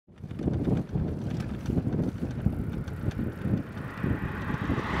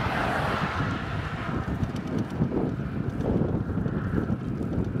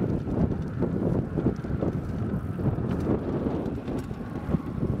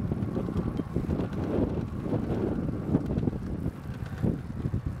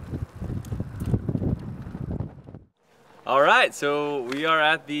All right, so we are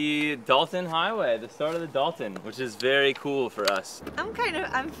at the Dalton Highway, the start of the Dalton, which is very cool for us. I'm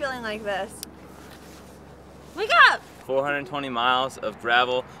feeling like this. Wake up! 420 miles of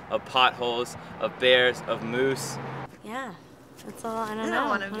gravel, of potholes, of bears, of moose. Yeah, that's all. I don't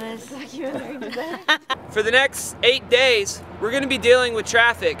want to be in this documentary today. For the next 8 days, we're going to be dealing with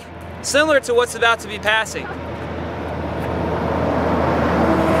traffic, similar to what's about to be passing.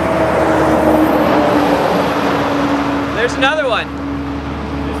 There's another one.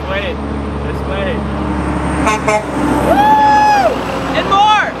 Just wait, just wait. Woo! And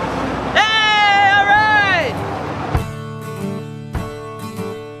more! Hey, all right!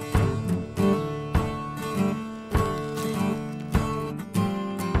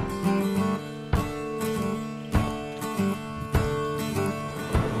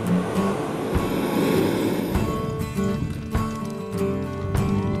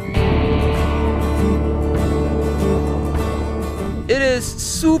 It is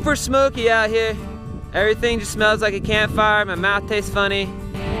super smoky out here. Everything just smells like a campfire. My mouth tastes funny.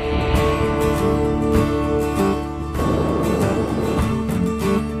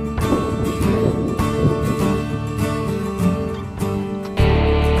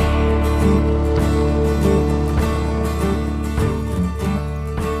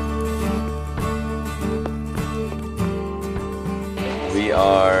 We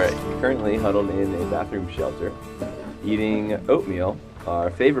are currently huddled in a bathroom shelter, eating oatmeal,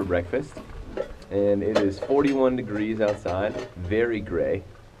 our favorite breakfast, and it is 41 degrees outside, very gray.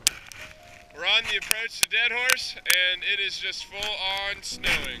 We're on the approach to Dead Horse, and it is just full on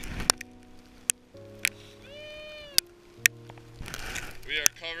snowing. We are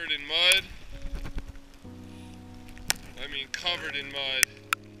covered in mud. I mean covered in mud.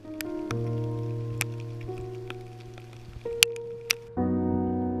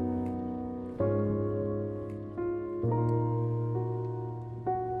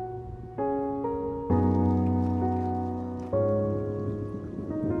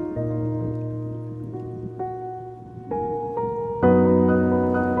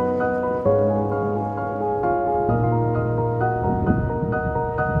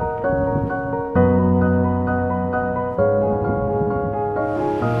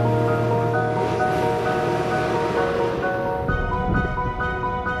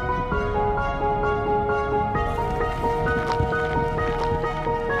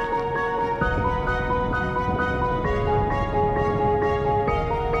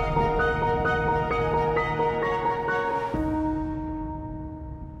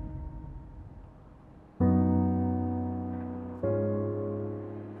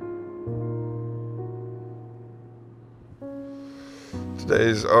 Today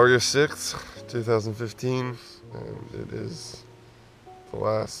is August 6th, 2015, and it is the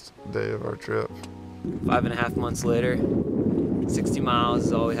last day of our trip. 5.5 months later, 60 miles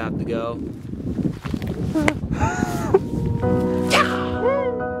is all we have to go.